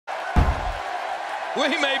We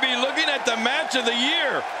may be looking at the match of the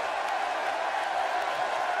year.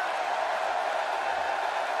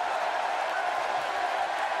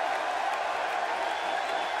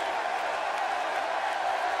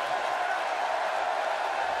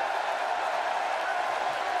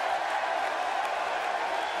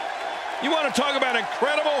 You want to talk about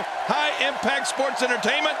incredible high-impact sports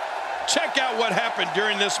entertainment? Check out what happened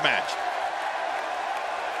during this match.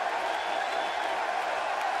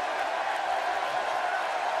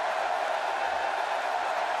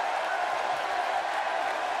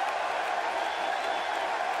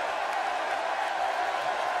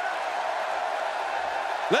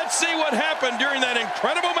 Let's see what happened during that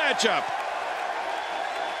incredible matchup.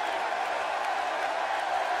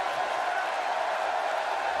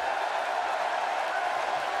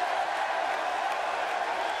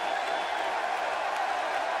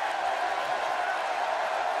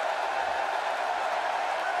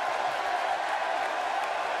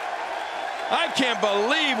 I can't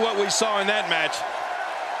believe what we saw in that match.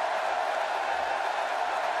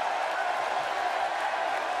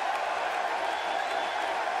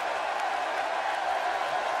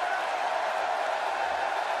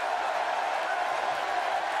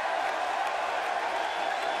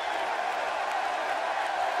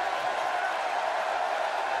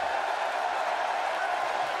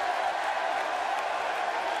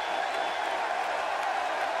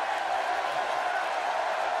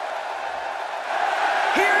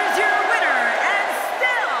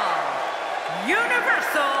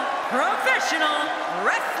 Universal Professional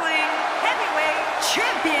Wrestling Heavyweight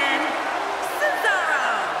Champion,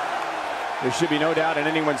 Cesaro. There should be no doubt in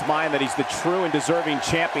anyone's mind that he's the true and deserving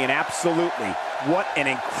champion. Absolutely. What an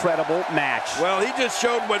incredible match. Well, he just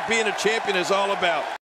showed what being a champion is all about.